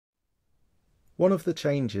One of the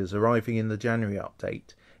changes arriving in the January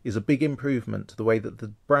update is a big improvement to the way that the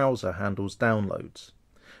browser handles downloads.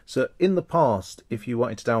 So in the past, if you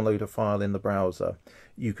wanted to download a file in the browser,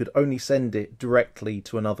 you could only send it directly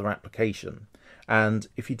to another application. And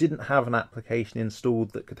if you didn't have an application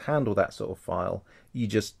installed that could handle that sort of file, you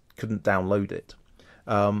just couldn't download it.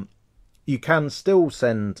 You can still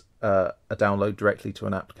send a download directly to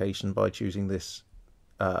an application by choosing this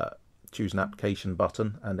choose an application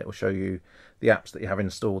button, and it will show you the apps that you have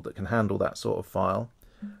installed that can handle that sort of file.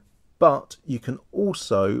 But you can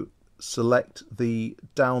also select the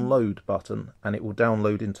download button and it will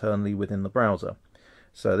download internally within the browser.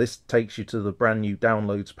 So this takes you to the brand new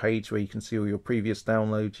downloads page where you can see all your previous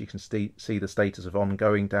downloads. You can see the status of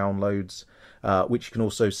ongoing downloads, which you can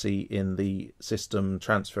also see in the system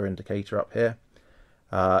transfer indicator up here.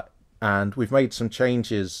 And we've made some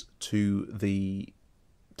changes to the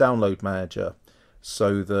download manager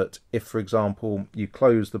so that if, for example, you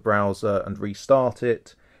close the browser and restart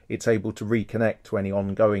it, it's able to reconnect to any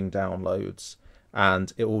ongoing downloads,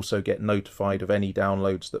 and it also get notified of any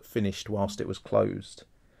downloads that finished whilst it was closed.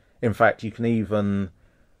 In fact, you can even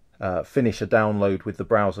finish a download with the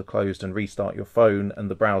browser closed and restart your phone, and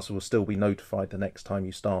the browser will still be notified the next time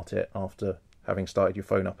you start it after having started your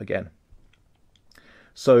phone up again.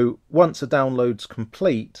 So once a download's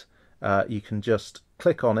complete, you can just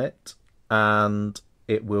click on it and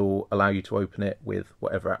it will allow you to open it with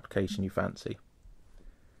whatever application you fancy.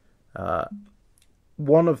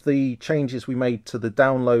 One of the changes we made to the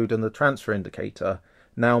download and the transfer indicator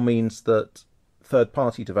now means that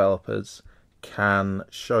third-party developers can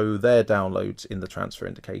show their downloads in the transfer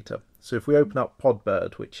indicator. So if we open up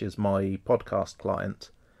Podbird, which is my podcast client,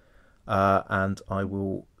 and I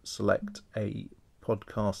will select a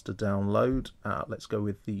podcast to download, let's go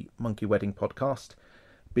with the Monkey Wedding podcast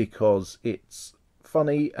because it's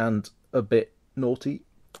funny and a bit naughty,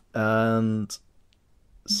 and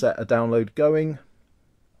set a download going.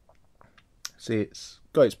 See, it's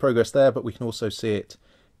got its progress there, but we can also see it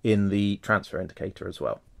in the transfer indicator as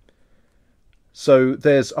well. So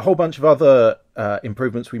there's a whole bunch of other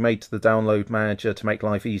improvements we made to the download manager to make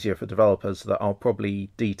life easier for developers that I'll probably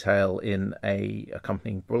detail in a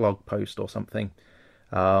accompanying blog post or something.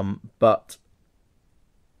 But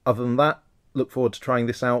other than that, look forward to trying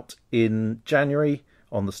this out in January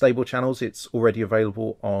on the stable channels. It's already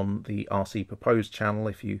available on the RC Proposed channel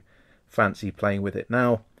if you fancy playing with it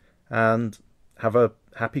now. And have a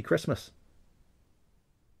happy Christmas.